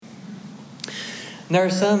There are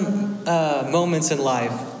some moments in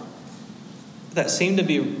life that seem to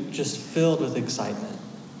be just filled with excitement,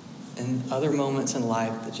 and other moments in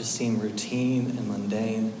life that just seem routine and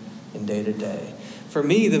mundane and day to day. For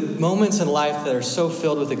me, the moments in life that are so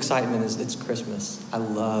filled with excitement it's Christmas. I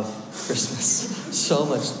love Christmas. So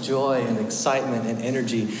much joy and excitement and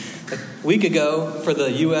energy. A week ago, for the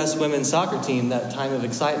U.S. women's soccer team, that time of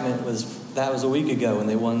excitement was a week ago when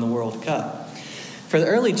they won the World Cup. For the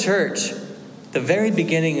early church, the very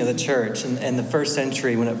beginning of the church in the first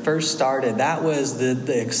century, when it first started, that was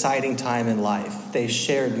the exciting time in life. They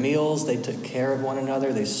shared meals, they took care of one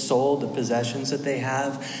another, they sold the possessions that they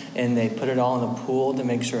have, and they put it all in a pool to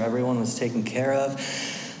make sure everyone was taken care of.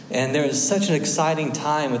 And there was such an exciting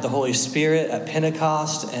time with the Holy Spirit at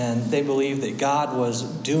Pentecost, and they believed that God was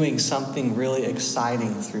doing something really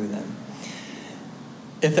exciting through them.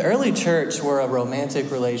 If the early church were a romantic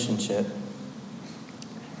relationship,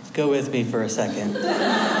 go with me for a second.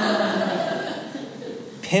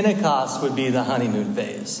 Pentecost would be the honeymoon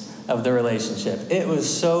phase of the relationship. It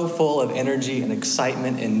was so full of energy and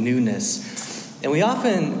excitement and newness. And we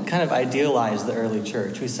often kind of idealize the early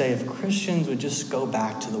church. We say if Christians would just go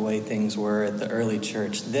back to the way things were at the early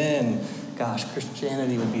church, then, gosh,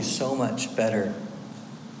 Christianity would be so much better.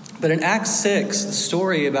 But in Acts 6, the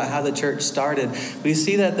story about how the church started, we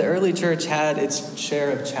see that the early church had its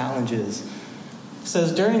share of challenges. It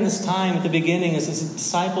says, during this time at the beginning, as the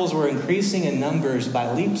disciples were increasing in numbers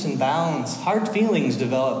by leaps and bounds, hard feelings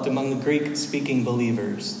developed among the Greek-speaking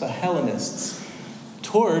believers, the Hellenists,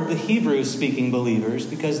 toward the Hebrew-speaking believers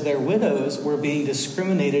because their widows were being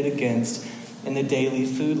discriminated against in the daily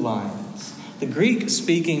food lines. The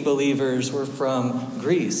Greek-speaking believers were from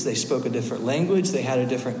Greece. They spoke a different language. They had a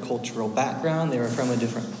different cultural background. They were from a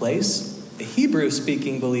different place. The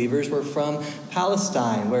Hebrew-speaking believers were from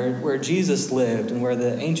Palestine, where Jesus lived and where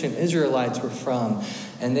the ancient Israelites were from.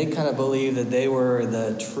 And they kind of believed that they were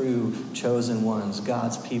the true chosen ones,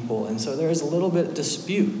 God's people. And so there was a little bit of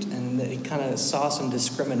dispute, and they kind of saw some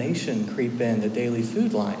discrimination creep in the daily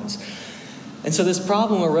food lines. And so this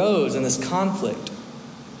problem arose and this conflict.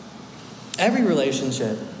 Every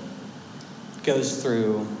relationship goes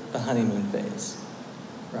through the honeymoon phase.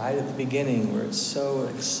 Right at the beginning, where it's so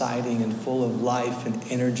exciting and full of life and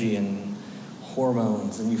energy and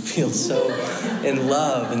hormones, and you feel so in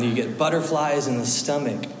love, and you get butterflies in the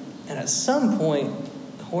stomach. And at some point,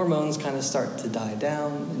 the hormones kind of start to die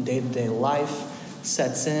down, and day-to-day life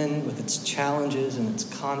sets in with its challenges and its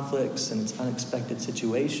conflicts and its unexpected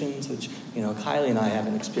situations, which, Kylie and I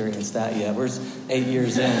haven't experienced that yet. We're 8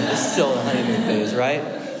 years in. It's still a honeymoon phase, right?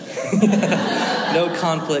 No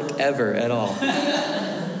conflict ever at all.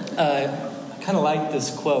 I kind of like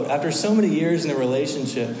this quote. After so many years in a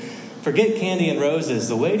relationship, forget candy and roses.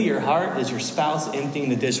 The way to your heart is your spouse emptying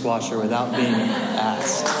the dishwasher without being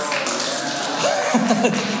asked.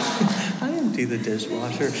 I empty the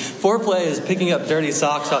dishwasher. Foreplay is picking up dirty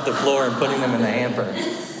socks off the floor and putting them in the hamper.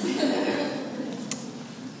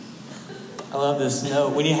 I love this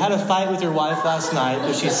note. When you had a fight with your wife last night,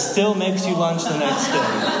 but she still makes you lunch the next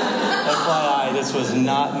day. FYI, this was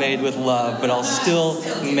not made with love, but I'll still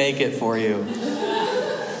make it for you.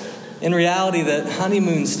 In reality, the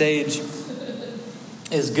honeymoon stage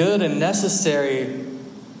is good and necessary,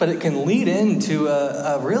 but it can lead into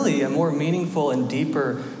a really more meaningful and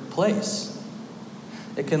deeper place.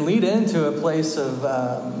 It can lead into a place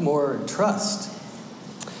of more trust.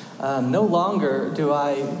 No longer do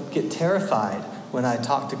I get terrified when I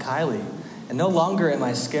talk to Kylie, and no longer am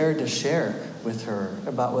I scared to share with her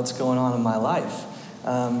about what's going on in my life,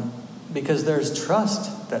 because there's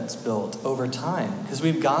trust that's built over time, because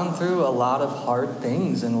we've gone through a lot of hard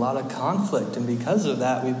things and a lot of conflict, and because of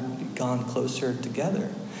that we've gone closer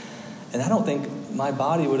together. And I don't think my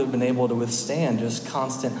body would have been able to withstand just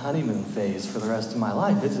constant honeymoon phase for the rest of my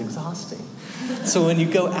life. It's exhausting. So when you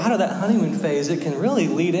go out of that honeymoon phase, it can really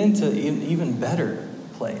lead into an even better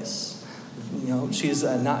place. She's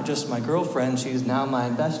not just my girlfriend, she's now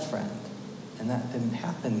my best friend. And that didn't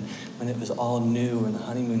happen when it was all new in the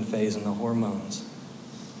honeymoon phase and the hormones.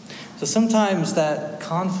 So sometimes that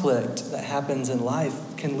conflict that happens in life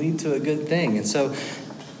can lead to a good thing. And so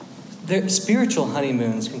spiritual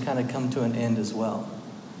honeymoons can kind of come to an end as well.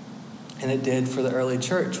 And it did for the early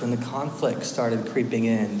church when the conflict started creeping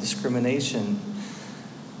in, discrimination,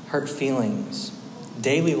 hurt feelings.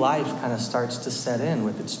 Daily life kind of starts to set in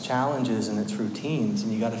with its challenges and its routines,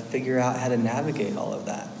 and you got to figure out how to navigate all of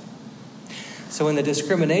that. So when the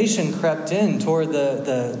discrimination crept in toward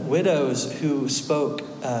the widows who spoke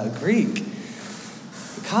Greek,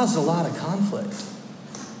 it caused a lot of conflict.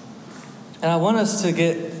 And I want us to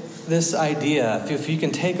get this idea, if you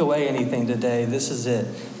can take away anything today, this is it.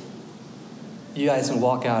 You guys can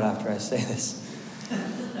walk out after I say this.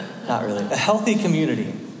 Not really. A healthy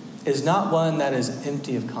community is not one that is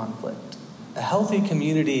empty of conflict. A healthy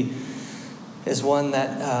community is one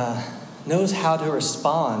that knows how to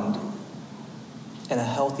respond in a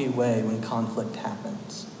healthy way when conflict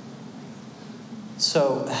happens.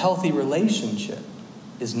 So a healthy relationship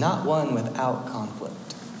is not one without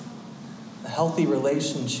conflict. A healthy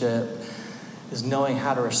relationship is knowing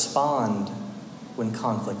how to respond when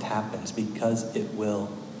conflict happens, because it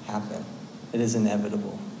will happen. It is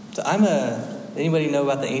inevitable. So anybody know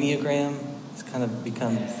about the Enneagram? It's kind of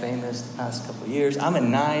become famous the past couple of years. I'm a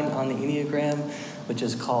 9 on the Enneagram, which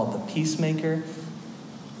is called the peacemaker.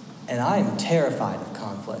 And I am terrified of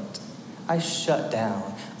conflict. I shut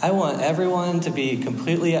down. I want everyone to be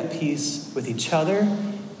completely at peace with each other,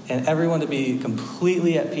 and everyone to be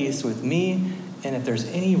completely at peace with me. And if there's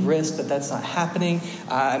any risk that that's not happening,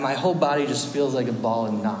 my whole body just feels like a ball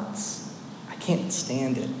of knots. I can't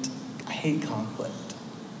stand it. I hate conflict.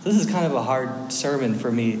 This is kind of a hard sermon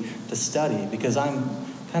for me to study because I'm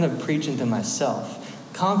kind of preaching to myself.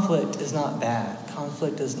 Conflict is not bad.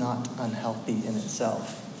 Conflict is not unhealthy in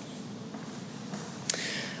itself.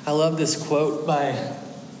 I love this quote by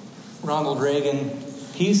Ronald Reagan.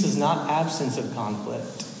 Peace is not absence of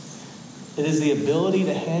conflict. It is the ability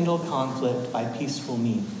to handle conflict by peaceful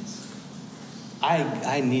means.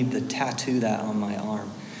 I need to tattoo that on my arm.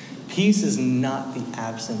 Peace is not the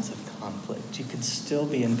absence of conflict. You can still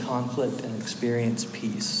be in conflict and experience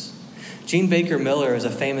peace. Jean Baker Miller is a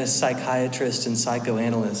famous psychiatrist and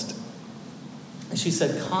psychoanalyst. And she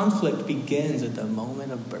said, conflict begins at the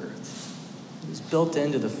moment of birth. It's built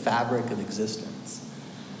into the fabric of existence.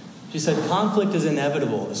 She said, conflict is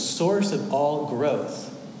inevitable, the source of all growth,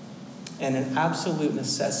 and an absolute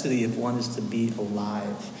necessity if one is to be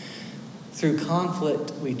alive. Through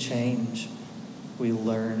conflict, we change, we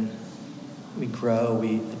learn, we grow,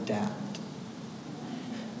 we adapt.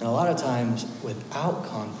 And a lot of times, without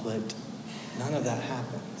conflict, none of that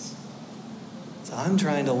happens. So I'm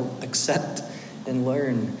trying to accept and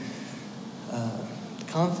learn.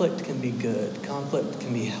 Conflict can be good. Conflict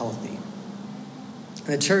can be healthy.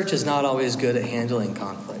 The church is not always good at handling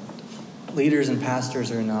conflict. Leaders and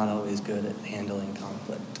pastors are not always good at handling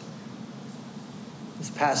conflict. This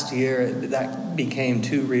past year, that became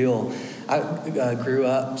too real. I grew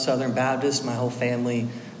up Southern Baptist, my whole family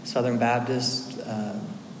Southern Baptist.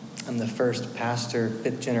 I'm the first pastor,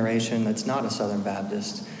 5th generation, that's not a Southern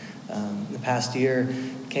Baptist. The past year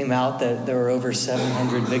came out that there were over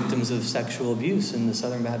 700 victims of sexual abuse in the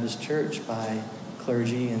Southern Baptist Church by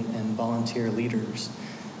clergy and volunteer leaders.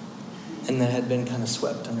 And that had been kind of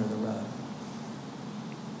swept under the rug.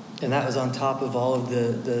 And that was on top of all of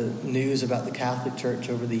the news about the Catholic Church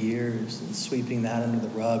over the years and sweeping that under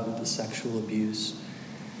the rug with the sexual abuse.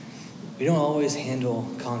 We don't always handle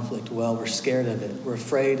conflict well. We're scared of it. We're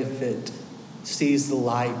afraid if it sees the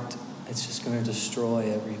light, it's just going to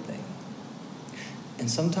destroy everything. And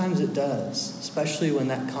sometimes it does, especially when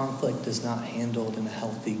that conflict is not handled in a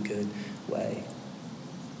healthy, good way.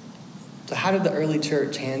 So how did the early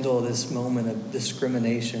church handle this moment of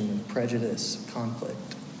discrimination, of prejudice, conflict?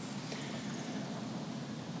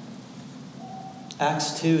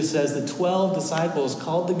 Acts 2 says the 12 disciples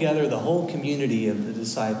called together the whole community of the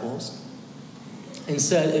disciples and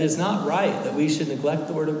said, "It is not right that we should neglect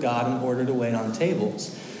the word of God in order to wait on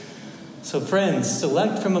tables. So friends,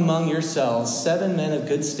 select from among yourselves 7 men of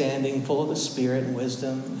good standing, full of the Spirit and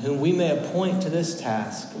wisdom, whom we may appoint to this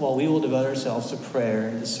task, while we will devote ourselves to prayer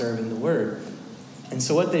and to serve in the word." And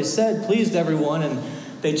so what they said pleased everyone, and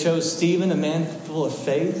they chose Stephen, a man full of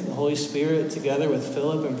faith and the Holy Spirit, together with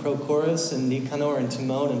Philip and Prochorus and Nicanor and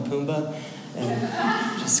Timon and Pumbaa,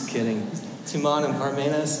 and just kidding, Timon and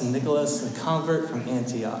Parmenas and Nicholas, a convert from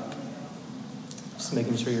Antioch. Just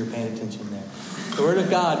making sure you're paying attention there. The word of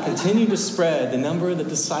God continued to spread. The number of the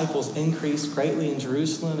disciples increased greatly in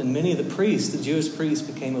Jerusalem, and many of the priests, the Jewish priests,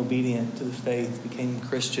 became obedient to the faith, became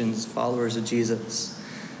Christians, followers of Jesus.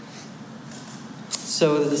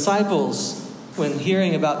 So the disciples, when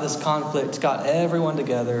hearing about this conflict, got everyone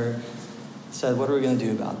together, said, what are we going to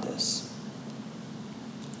do about this?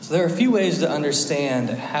 So there are a few ways to understand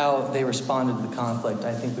how they responded to the conflict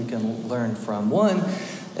I think we can learn from. One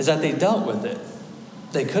is that they dealt with it.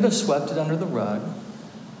 They could have swept it under the rug.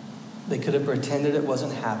 They could have pretended it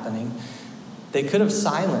wasn't happening. They could have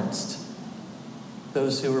silenced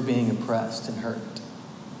those who were being oppressed and hurt.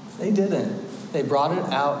 They didn't. They brought it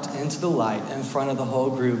out into the light in front of the whole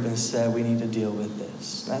group and said, we need to deal with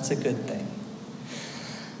this. That's a good thing.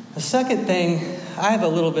 The second thing I have a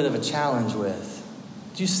little bit of a challenge with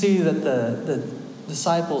Do you see that the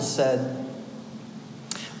disciples said,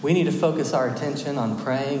 we need to focus our attention on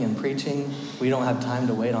praying and preaching. We don't have time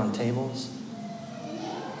to wait on tables.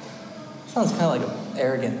 Sounds kind of like an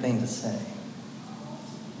arrogant thing to say.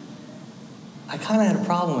 I kind of had a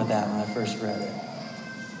problem with that when I first read it.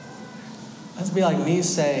 That'd be like me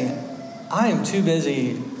saying, I am too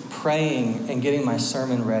busy praying and getting my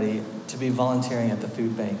sermon ready to be volunteering at the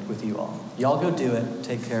food bank with you all. Y'all go do it,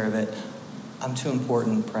 take care of it. I'm too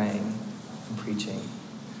important praying and preaching.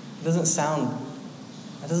 That doesn't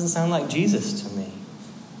sound like Jesus to me.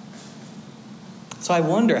 So I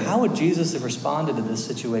wonder, how would Jesus have responded to this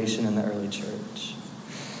situation in the early church?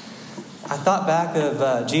 I thought back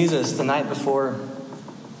of Jesus the night before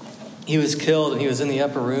he was killed, and he was in the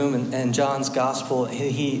upper room, and John's gospel,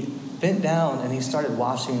 he bent down and he started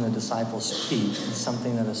washing the disciples' feet. It's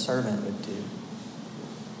something that a servant would do.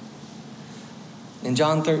 In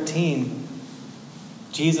John 13,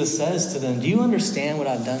 Jesus says to them, do you understand what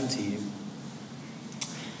I've done to you?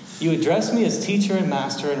 You address me as teacher and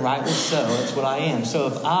master, and rightly so. That's what I am. So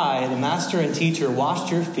if I, the master and teacher,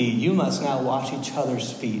 washed your feet, you must now wash each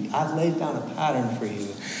other's feet. I've laid down a pattern for you.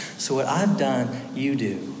 So what I've done, you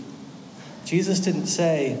do. Jesus didn't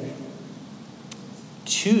say,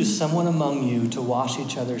 choose someone among you to wash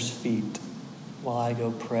each other's feet while I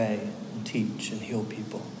go pray and teach and heal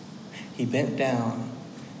people. He bent down,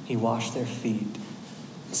 he washed their feet,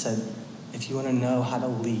 and said, if you want to know how to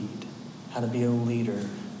lead, how to be a leader,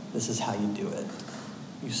 this is how you do it.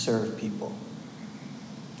 You serve people.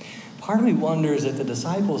 Part of me wonders if the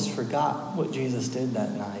disciples forgot what Jesus did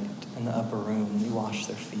that night in the upper room when he washed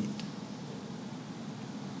their feet.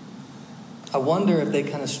 I wonder if they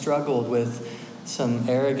kind of struggled with some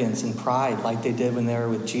arrogance and pride like they did when they were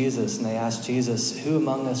with Jesus, and they asked Jesus, who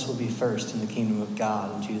among us will be first in the kingdom of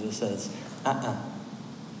God? And Jesus says,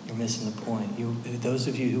 you're missing the point. Those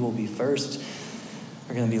of you who will be first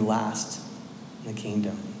are going to be last in the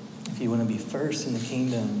kingdom. If you want to be first in the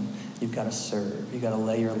kingdom, you've got to serve. You've got to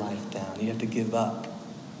lay your life down. You have to give up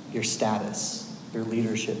your status, your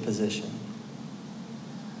leadership position.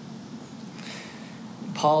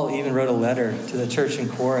 Paul even wrote a letter to the church in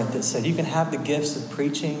Corinth that said, you can have the gifts of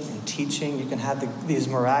preaching and teaching. You can have these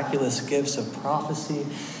miraculous gifts of prophecy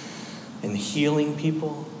and healing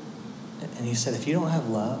people. And he said, if you don't have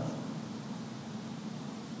love,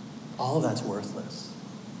 all of that's worthless.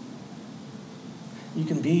 You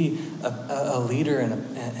can be a leader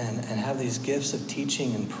and have these gifts of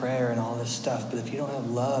teaching and prayer and all this stuff, but if you don't have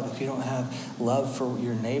love, if you don't have love for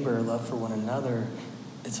your neighbor, love for one another,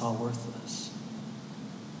 it's all worthless.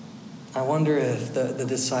 I wonder if the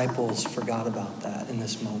disciples forgot about that in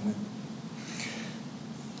this moment.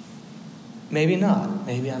 Maybe not.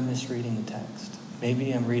 Maybe I'm misreading the text.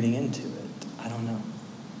 Maybe I'm reading into it. I don't know.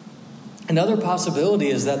 Another possibility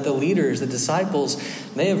is that the leaders, the disciples,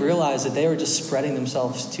 may have realized that they were just spreading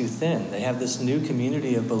themselves too thin. They have this new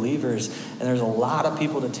community of believers, and there's a lot of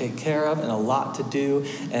people to take care of and a lot to do,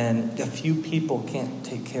 and a few people can't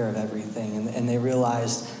take care of everything. And they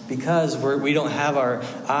realized because we don't have our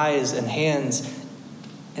eyes and hands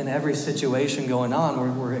in every situation going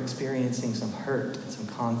on, we're experiencing some hurt and some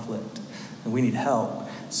conflict, and we need help.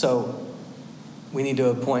 So we need to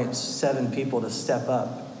appoint 7 people to step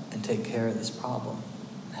up and take care of this problem,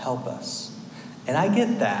 help us. And I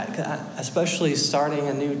get that, especially starting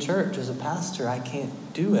a new church as a pastor. I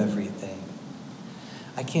can't do everything.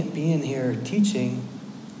 I can't be in here teaching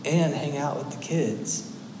and hang out with the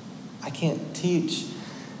kids. I can't teach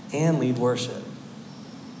and lead worship.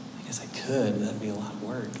 I guess I could, but that'd be a lot of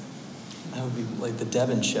work. That would be like the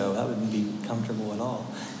Devon show. That wouldn't be comfortable at all.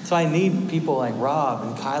 So I need people like Rob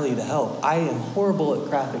and Kylie to help. I am horrible at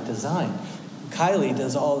graphic design. Kylie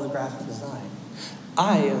does all the graphic design.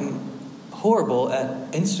 I am horrible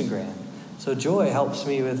at Instagram. So Joy helps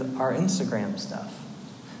me with our Instagram stuff.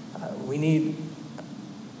 We need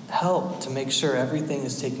help to make sure everything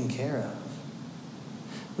is taken care of.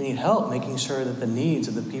 We need help making sure that the needs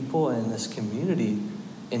of the people in this community,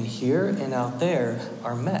 in here and out there,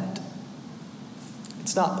 are met.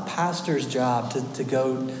 It's not the pastor's job to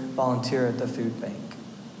go volunteer at the food bank,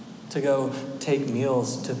 to go take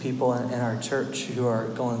meals to people in our church who are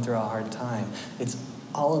going through a hard time. It's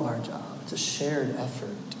all of our job. It's a shared effort.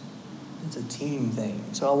 It's a team thing.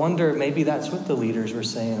 So I wonder, maybe that's what the leaders were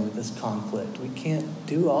saying with this conflict. We can't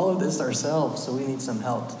do all of this ourselves, so we need some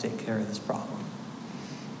help to take care of this problem.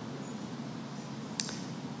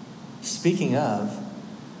 Speaking of,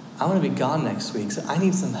 I'm going to be gone next week, so I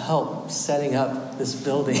need some help setting up this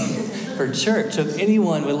building for church. So if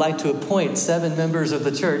anyone would like to appoint 7 members of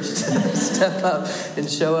the church to step up and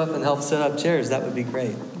show up and help set up chairs, that would be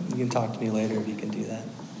great. You can talk to me later if you can do that.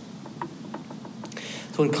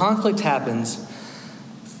 So when conflict happens,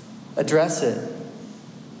 address it.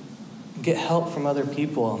 Get help from other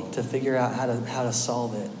people to figure out how to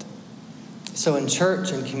solve it. So in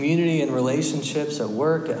church and community and relationships, at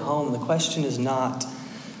work, at home, the question is not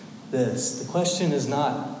this. The question is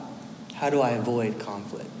not, how do I avoid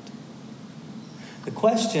conflict? The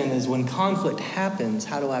question is, when conflict happens,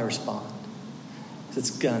 how do I respond? Because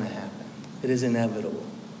it's going to happen. It is inevitable.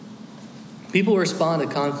 People respond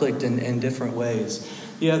to conflict in different ways.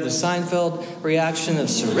 You have the Seinfeld reaction of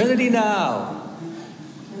serenity now.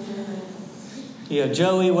 You know,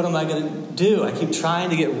 Joey, what am I going to do? I keep trying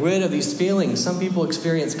to get rid of these feelings. Some people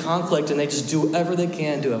experience conflict and they just do whatever they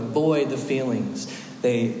can to avoid the feelings.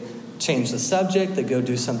 They change the subject. They go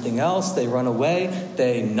do something else. They run away.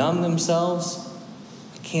 They numb themselves.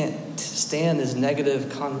 I can't stand these negative,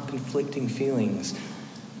 conflicting feelings.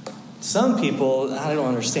 Some people, I don't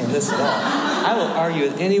understand this at all. I will argue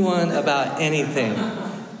with anyone about anything.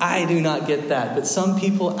 I do not get that. But some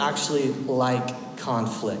people actually like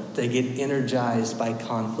conflict. They get energized by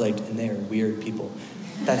conflict, and they are weird people.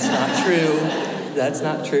 That's not true. That's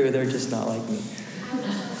not true. They're just not like me.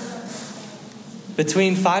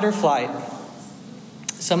 Between fight or flight,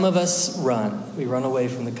 some of us run. We run away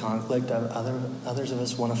from the conflict. Others of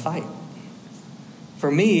us want to fight.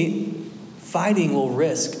 For me, fighting will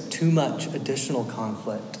risk too much additional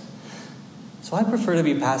conflict. So I prefer to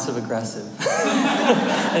be passive-aggressive.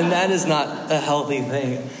 And that is not a healthy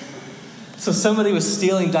thing. So somebody was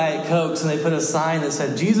stealing Diet Cokes, and they put a sign that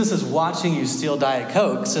said, Jesus is watching you steal Diet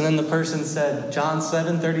Cokes. And then the person said, John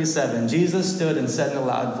 7:37, Jesus stood and said in a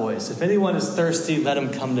loud voice, if anyone is thirsty, let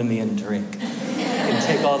him come to me and drink. And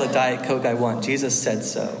take all the Diet Coke I want. Jesus said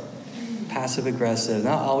so. Passive-aggressive,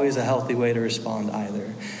 not always a healthy way to respond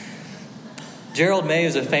either. Gerald May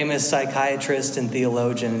is a famous psychiatrist and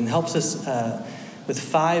theologian and helps us with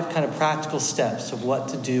 5 kind of practical steps of what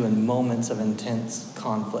to do in moments of intense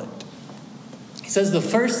conflict. He says the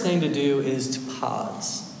first thing to do is to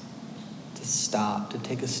pause, to stop, to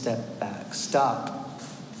take a step back. Stop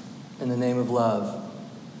in the name of love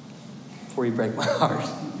before you break my heart.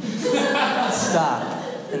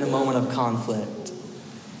 Stop in the moment of conflict.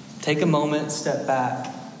 Take a moment, step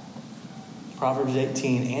back. Proverbs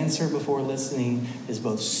 18, answer before listening is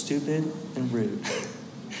both stupid and rude.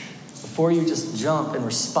 Before you just jump and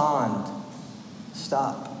respond,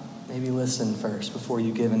 stop. Maybe listen first before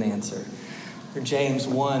you give an answer. Or James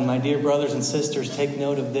 1, my dear brothers and sisters, take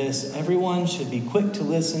note of this. Everyone should be quick to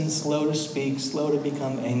listen, slow to speak, slow to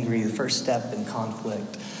become angry. The first step in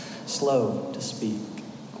conflict. Slow to speak,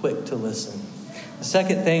 quick to listen. The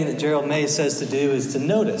second thing that Gerald May says to do is to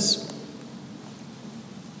notice.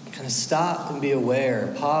 Kind of stop and be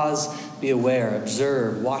aware. Pause, be aware.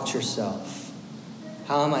 Observe, watch yourself.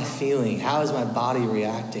 How am I feeling? How is my body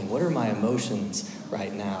reacting? What are my emotions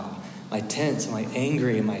right now? Am I tense? Am I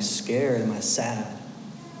angry? Am I scared? Am I sad?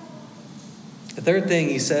 The third thing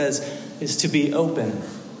he says is to be open.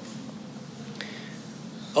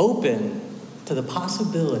 Open to the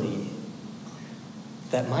possibility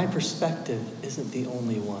that my perspective isn't the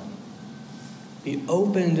only one. Be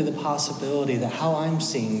open to the possibility that how I'm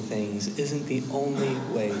seeing things isn't the only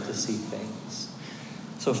way to see things.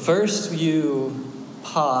 So first, you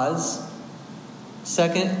pause.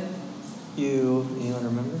 Second, anyone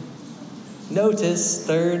remember? Notice.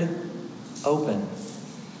 Third, open.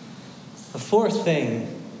 The fourth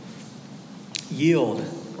thing, yield.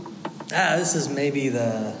 This is maybe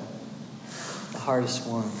the hardest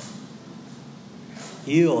one.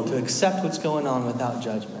 Yield, to accept what's going on without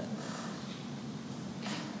judgment.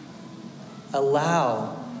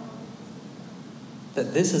 Allow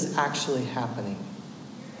that this is actually happening.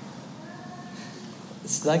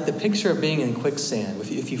 It's like the picture of being in quicksand.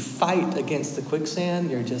 If you fight against the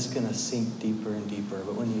quicksand, you're just going to sink deeper and deeper.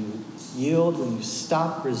 But when you yield, when you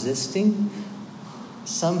stop resisting,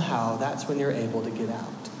 somehow that's when you're able to get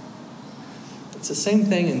out. It's the same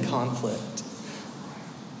thing in conflict.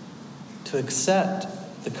 To accept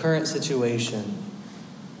the current situation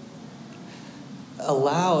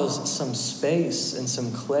allows some space and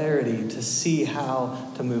some clarity to see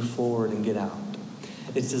how to move forward and get out.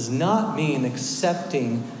 It does not mean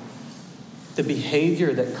accepting the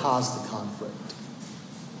behavior that caused the conflict.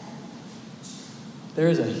 There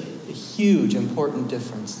is a huge, important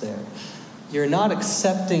difference there. You're not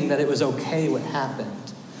accepting that it was okay what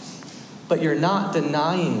happened, but you're not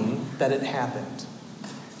denying that it happened.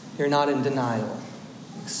 You're not in denial.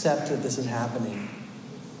 Accept that this is happening.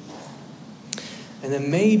 And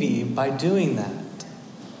then maybe by doing that,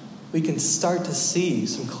 we can start to see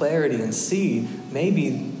some clarity and see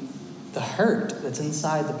maybe the hurt that's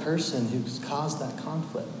inside the person who's caused that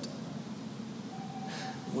conflict.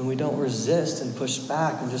 When we don't resist and push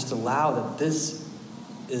back and just allow that this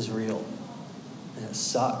is real and it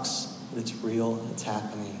sucks, but it's real and it's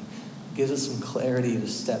happening, it gives us some clarity to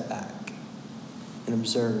step back and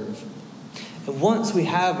observe. And once we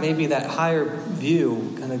have maybe that higher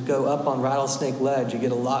view, kind of go up on Rattlesnake Ledge, you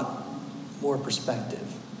get a lot more perspective.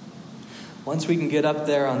 Once we can get up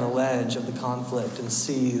there on the ledge of the conflict and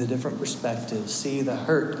see the different perspectives, see the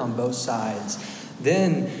hurt on both sides,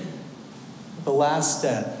 then the last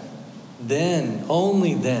step, then,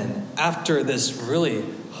 only then, after this really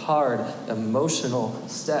hard emotional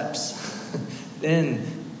steps, then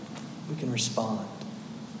we can respond.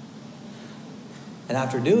 And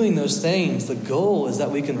after doing those things, the goal is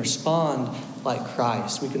that we can respond like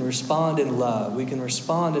Christ. We can respond in love. We can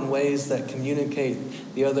respond in ways that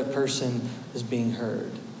communicate the other person is being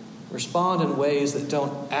heard. Respond in ways that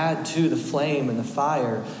don't add to the flame and the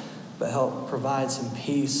fire, but help provide some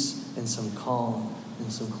peace and some calm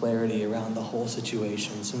and some clarity around the whole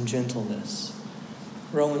situation, some gentleness.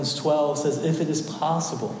 Romans 12 says, if it is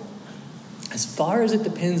possible, as far as it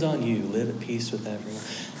depends on you, live at peace with everyone.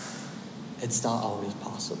 It's not always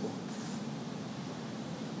possible.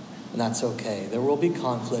 And that's okay. There will be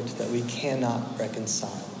conflict that we cannot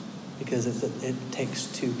reconcile because it takes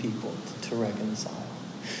two people to reconcile.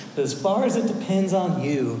 But as far as it depends on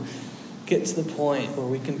you, get to the point where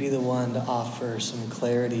we can be the one to offer some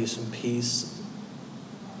clarity, some peace,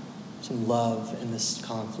 some love in this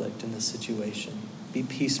conflict, in this situation. Be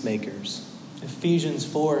peacemakers. Ephesians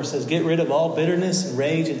 4 says, get rid of all bitterness and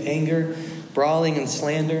rage and anger, brawling and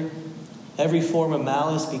slander. Every form of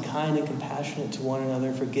malice, be kind and compassionate to one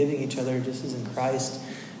another, forgiving each other just as in Christ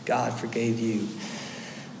God forgave you.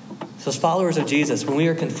 So as followers of Jesus, when we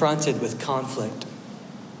are confronted with conflict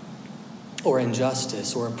or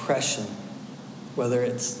injustice or oppression, whether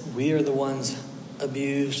it's we are the ones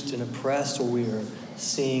abused and oppressed or we are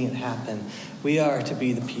seeing it happen, we are to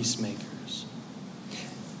be the peacemakers.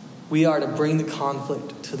 We are to bring the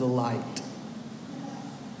conflict to the light.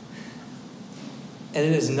 And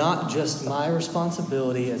it is not just my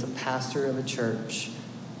responsibility as a pastor of a church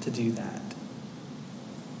to do that.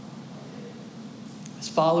 As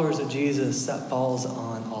followers of Jesus, that falls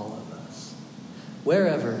on all of us.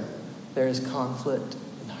 Wherever there is conflict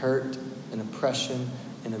and hurt and oppression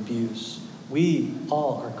and abuse, we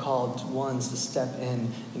all are called ones to step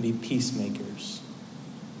in and be peacemakers.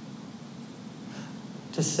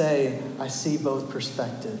 To say, I see both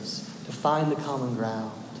perspectives, to find the common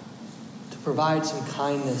ground, provide some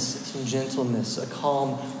kindness, some gentleness, a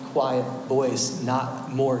calm, quiet voice,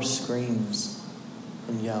 not more screams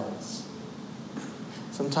and yells.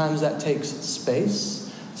 Sometimes that takes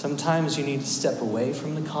space. Sometimes you need to step away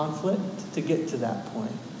from the conflict to get to that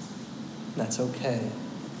point. That's okay.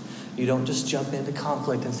 You don't just jump into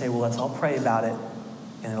conflict and say, well, let's all pray about it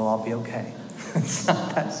and it'll all be okay. It's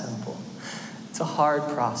not that simple. It's a hard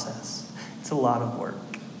process. It's a lot of work.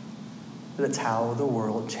 But it's how the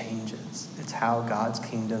world changes. It's how God's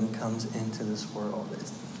kingdom comes into this world. It's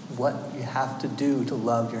what you have to do to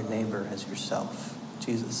love your neighbor as yourself.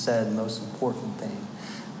 Jesus said the most important thing,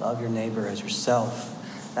 love your neighbor as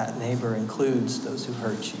yourself. That neighbor includes those who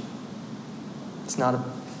hurt you. It's not an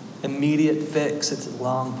immediate fix. It's a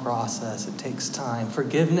long process. It takes time.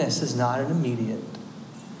 Forgiveness is not an immediate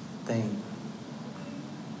thing.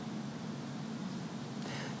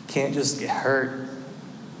 You can't just get hurt,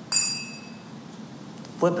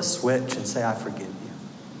 flip a switch and say, I forgive you.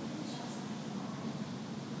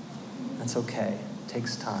 That's okay. It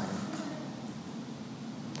takes time.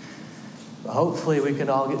 But hopefully we can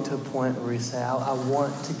all get to a point where we say, I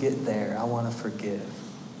want to get there. I want to forgive.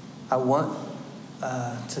 I want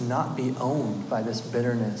to not be owned by this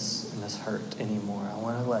bitterness and this hurt anymore. I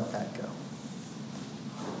want to let that go.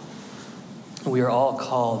 We are all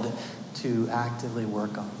called to actively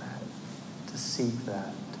work on that, to seek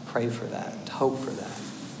that, to pray for that, to hope for that.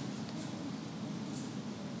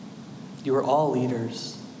 You are all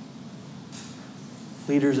leaders.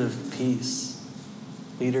 Leaders of peace.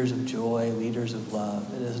 Leaders of joy. Leaders of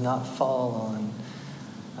love. It does not fall on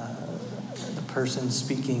the person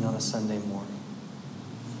speaking on a Sunday morning.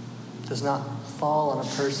 It does not fall on a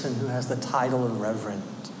person who has the title of reverend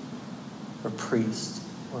or priest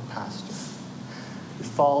or pastor. It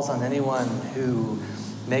falls on anyone who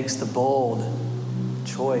makes the bold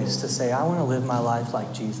choice to say, I want to live my life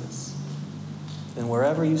like Jesus. And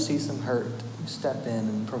wherever you see some hurt, you step in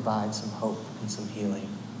and provide some hope and some healing.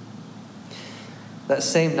 That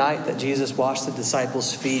same night that Jesus washed the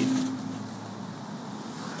disciples' feet,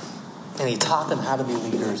 and he taught them how to be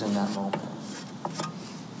leaders in that moment.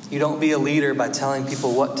 You don't be a leader by telling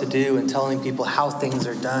people what to do and telling people how things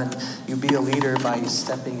are done. You be a leader by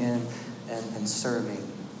stepping in and serving,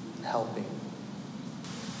 helping.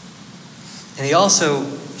 And he also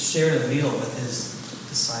shared a meal with his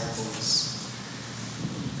disciples.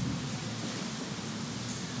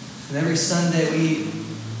 And every Sunday we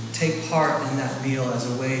take part in that meal as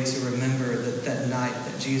a way to remember that night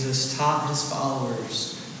that Jesus taught his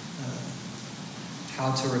followers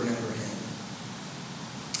how to remember him.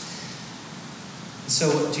 And so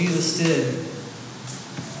what Jesus did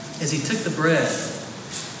is he took the bread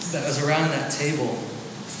that was around that table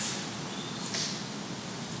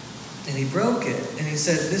and he broke it. And he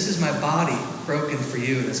said, "This is my body broken for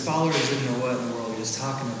you." And his followers didn't know what in the world he was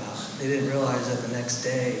talking about. They didn't realize that the next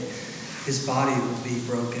day his body would be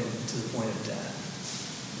broken to the point of death.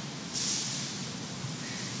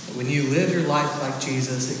 But when you live your life like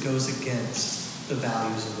Jesus, it goes against the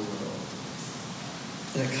values of the world.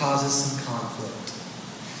 And it causes some conflict.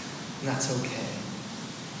 And that's okay.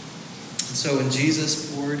 And so when Jesus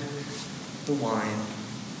poured the wine,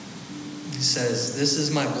 he says, "This is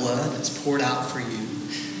my blood. It's poured out for you.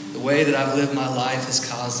 The way that I've lived my life has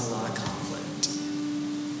caused a lot of conflict.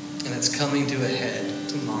 And it's coming to a head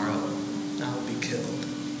tomorrow. I will be killed."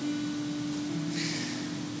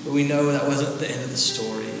 But we know that wasn't the end of the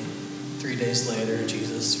story. 3 days later,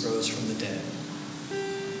 Jesus rose from the dead.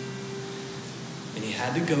 And he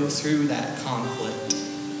had to go through that conflict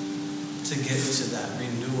to get to that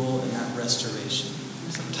renewal and that restoration.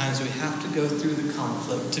 Sometimes we have to go through the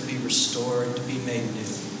conflict to be restored, to be made new.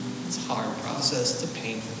 It's a hard process. It's a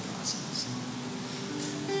painful process.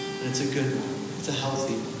 But it's a good one. It's a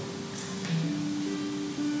healthy one.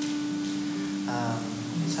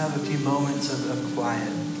 Let's have a few moments of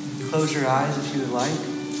quiet. Close your eyes if you would like.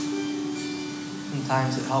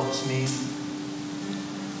 Sometimes it helps me.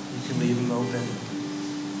 You can leave them open.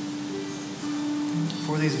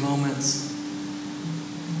 For these moments,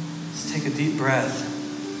 just take a deep breath.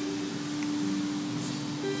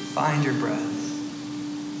 Find your breath.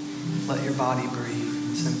 Let your body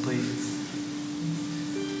breathe. Simply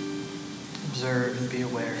observe and be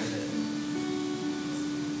aware of it.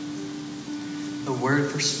 The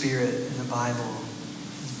word for spirit in the Bible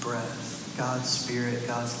is breath. God's spirit,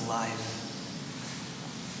 God's life.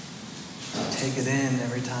 Take it in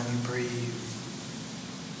every time you breathe.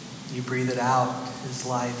 You breathe it out, his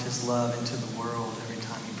life, his love into the world every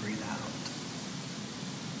time you breathe out.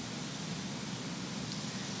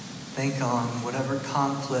 Think on whatever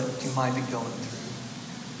conflict you might be going through.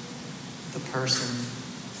 The person,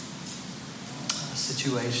 a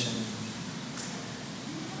situation.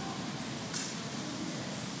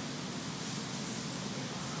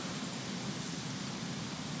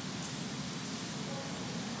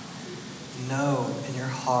 Know in your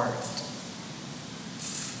heart,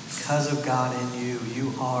 because of God in you,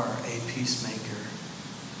 you are a peacemaker.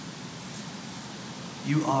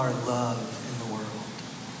 You are love in the world.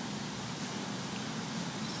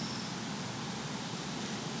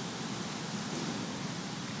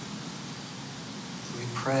 So we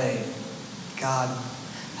pray, God,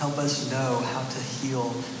 help us know how to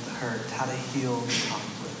heal the hurt, how to heal the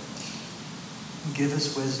conflict. Give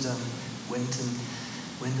us wisdom when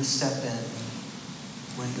to step in,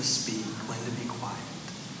 when to speak, when to be quiet.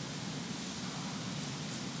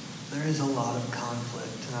 There is a lot of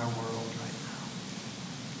conflict in our world right now.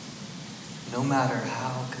 No matter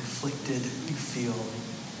how conflicted you feel,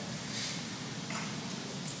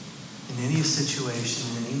 in any situation,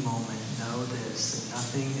 in any moment, know this, that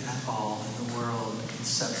nothing at all in the world can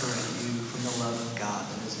separate you from the love of God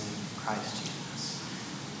that is in Christ Jesus.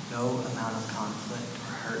 No amount of conflict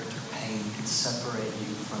or hurt or pain can separate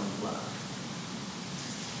you from love.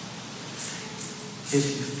 If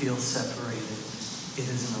you feel separated, it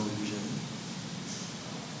is an illusion.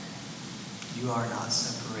 You are not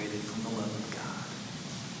separated from the love of God.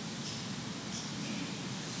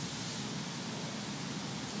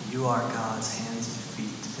 You are God's hands and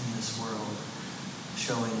feet in this world,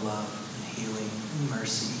 showing love and healing and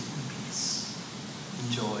mercy and peace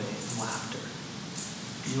and joy and laughter.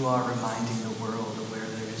 You are reminding the world of where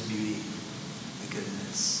there is beauty and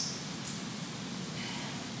goodness.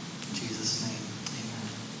 In Jesus' name, amen.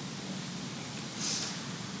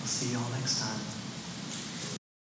 We'll see you all next time.